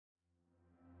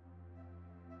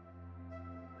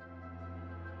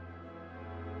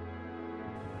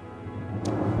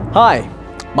Hi,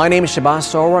 my name is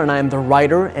Shabazz Sarwar and I am the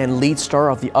writer and lead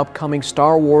star of the upcoming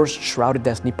Star Wars Shrouded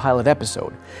Destiny pilot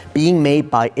episode, being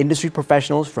made by industry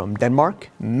professionals from Denmark,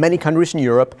 many countries in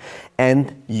Europe,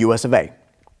 and US of A.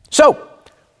 So,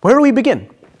 where do we begin?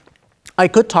 I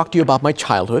could talk to you about my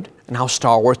childhood and how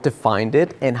Star Wars defined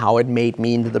it and how it made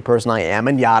me into the person I am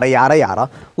and yada yada yada.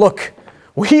 Look,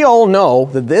 we all know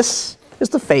that this is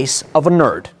the face of a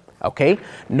nerd. Okay?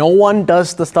 No one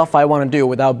does the stuff I want to do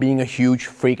without being a huge,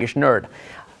 freakish nerd.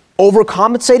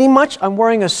 Overcompensating much? I'm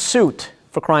wearing a suit,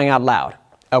 for crying out loud.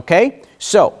 Okay?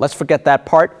 So, let's forget that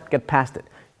part, get past it.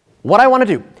 What I want to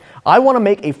do, I want to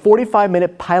make a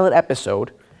 45-minute pilot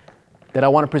episode that I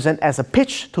want to present as a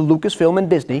pitch to Lucasfilm and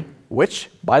Disney,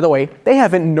 which, by the way, they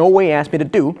have in no way asked me to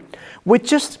do, with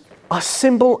just a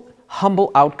simple, humble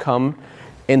outcome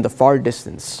in the far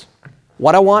distance.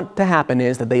 What I want to happen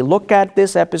is that they look at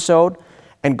this episode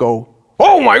and go,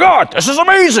 "Oh my God, this is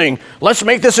amazing! Let's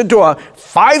make this into a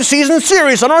 5-season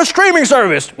series on our streaming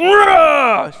service!"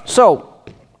 So,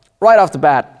 right off the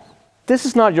bat, this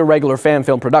is not your regular fan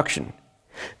film production.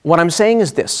 What I'm saying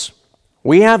is this: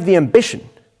 we have the ambition,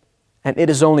 and it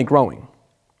is only growing.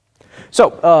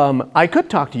 So, I could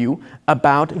talk to you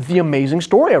about the amazing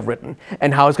story I've written,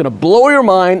 and how it's going to blow your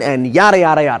mind, and yada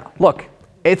yada yada. Look,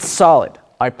 it's solid.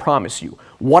 I promise you.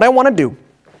 What I want to do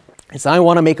is I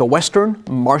want to make a Western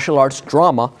martial arts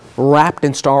drama wrapped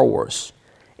in Star Wars.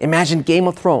 Imagine Game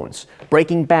of Thrones,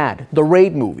 Breaking Bad, the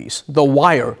Raid movies, The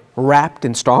Wire, wrapped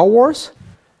in Star Wars?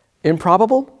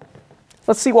 Improbable?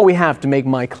 Let's see what we have to make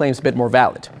my claims a bit more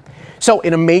valid. So,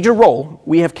 in a major role,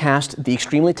 we have cast the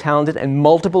extremely talented and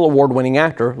multiple award-winning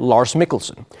actor Lars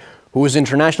Mikkelsen, whose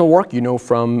international work you know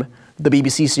from the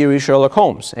BBC series Sherlock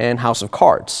Holmes and House of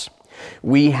Cards.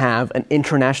 We have an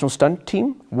international stunt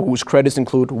team whose credits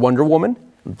include Wonder Woman,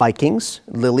 Vikings,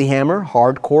 Lilyhammer,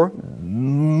 Hardcore,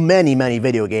 many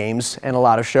video games, and a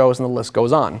lot of shows, and the list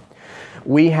goes on.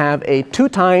 We have a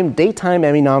 2-time Daytime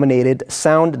Emmy-nominated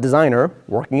sound designer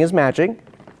working his magic.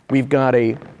 We've got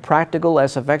a practical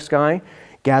SFX guy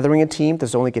gathering a team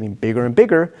that's only getting bigger and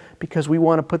bigger because we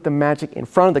want to put the magic in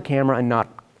front of the camera and not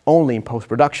only in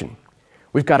post-production.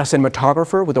 We've got a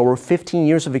cinematographer with over 15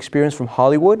 years of experience from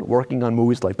Hollywood, working on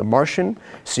movies like The Martian,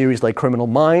 series like Criminal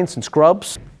Minds and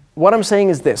Scrubs. What I'm saying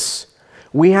is this: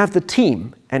 we have the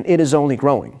team, and it is only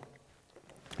growing.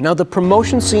 Now, the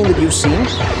promotion scene that you've seen,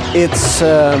 it's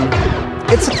a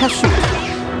test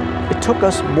shoot. It took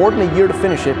us more than a year to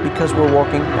finish it because we're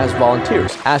working as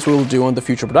volunteers, as we will do on the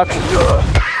future production.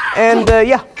 And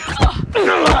yeah,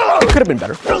 it could have been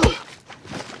better.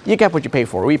 You get what you pay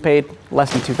for. We paid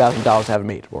less than $2,000 to have it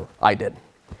made, or I did.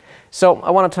 So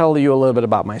I want to tell you a little bit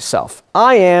about myself.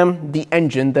 I am the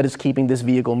engine that is keeping this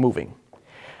vehicle moving.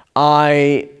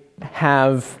 I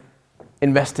have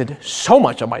invested so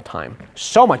much of my time,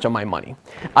 so much of my money.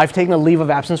 I've taken a leave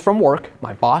of absence from work.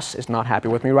 My boss is not happy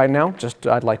with me right now, just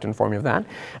I'd like to inform you of that.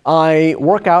 I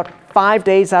work out 5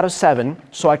 days out of 7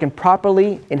 so I can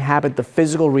properly inhabit the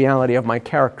physical reality of my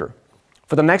character.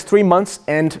 For the next 3 months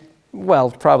and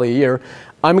well, probably a year,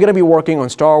 I'm going to be working on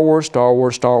Star Wars, Star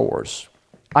Wars, Star Wars.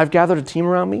 I've gathered a team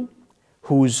around me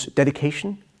whose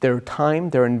dedication, their time,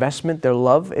 their investment, their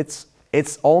love,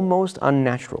 it's almost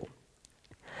unnatural.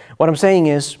 What I'm saying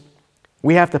is,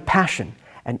 we have the passion,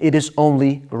 and it is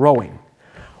only growing.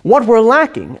 What we're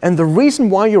lacking, and the reason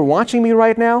why you're watching me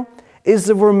right now, is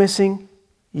that we're missing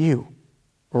you.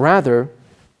 Rather,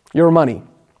 your money.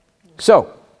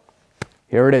 So,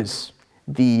 here it is.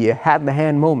 The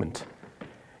hat-in-the-hand moment.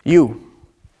 You,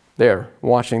 there,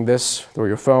 watching this through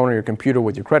your phone or your computer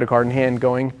with your credit card in hand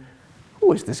going,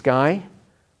 who is this guy?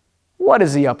 What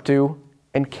is he up to?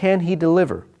 And can he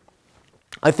deliver?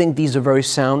 I think these are very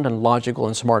sound and logical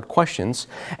and smart questions,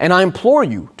 and I implore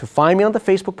you to find me on the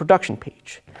Facebook production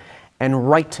page and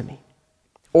write to me.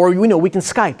 Or, you know, we can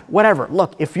Skype, whatever.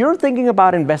 Look, if you're thinking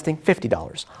about investing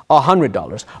 $50,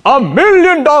 $100, $1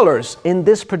 million in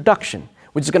this production,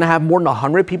 which is going to have more than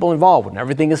 100 people involved when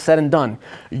everything is said and done,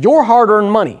 your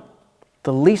hard-earned money,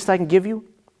 the least I can give you,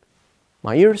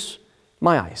 my ears,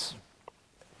 my eyes,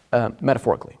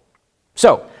 metaphorically.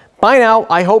 So, by now,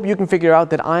 I hope you can figure out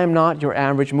that I am not your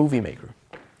average movie maker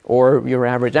or your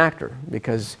average actor,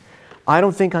 because I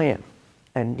don't think I am,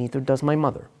 and neither does my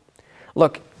mother.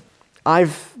 Look,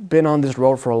 I've been on this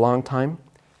road for a long time.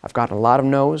 I've gotten a lot of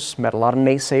no's, met a lot of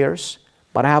naysayers,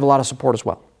 but I have a lot of support as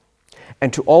well.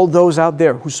 And to all those out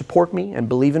there who support me and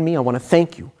believe in me, I want to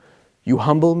thank you. You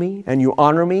humble me and you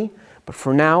honor me, but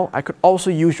for now, I could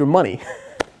also use your money.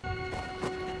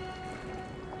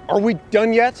 Are we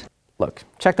done yet? Look,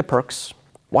 check the perks,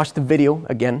 watch the video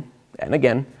again and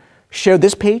again, share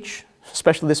this page,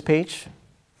 especially this page,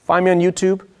 find me on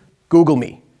YouTube, Google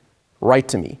me, write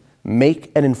to me,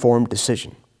 make an informed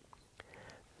decision.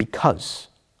 Because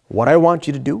what I want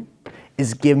you to do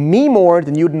is give me more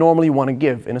than you'd normally want to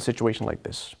give in a situation like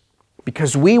this.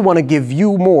 Because we want to give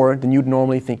you more than you'd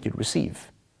normally think you'd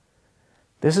receive.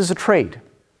 This is a trade,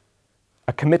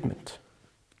 a commitment,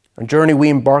 a journey we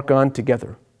embark on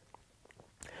together.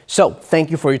 So,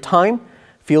 thank you for your time.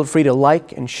 Feel free to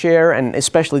like and share, and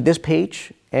especially this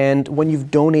page. And when you've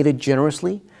donated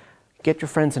generously, get your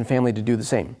friends and family to do the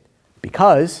same.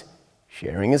 Because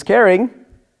sharing is caring.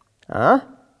 Huh?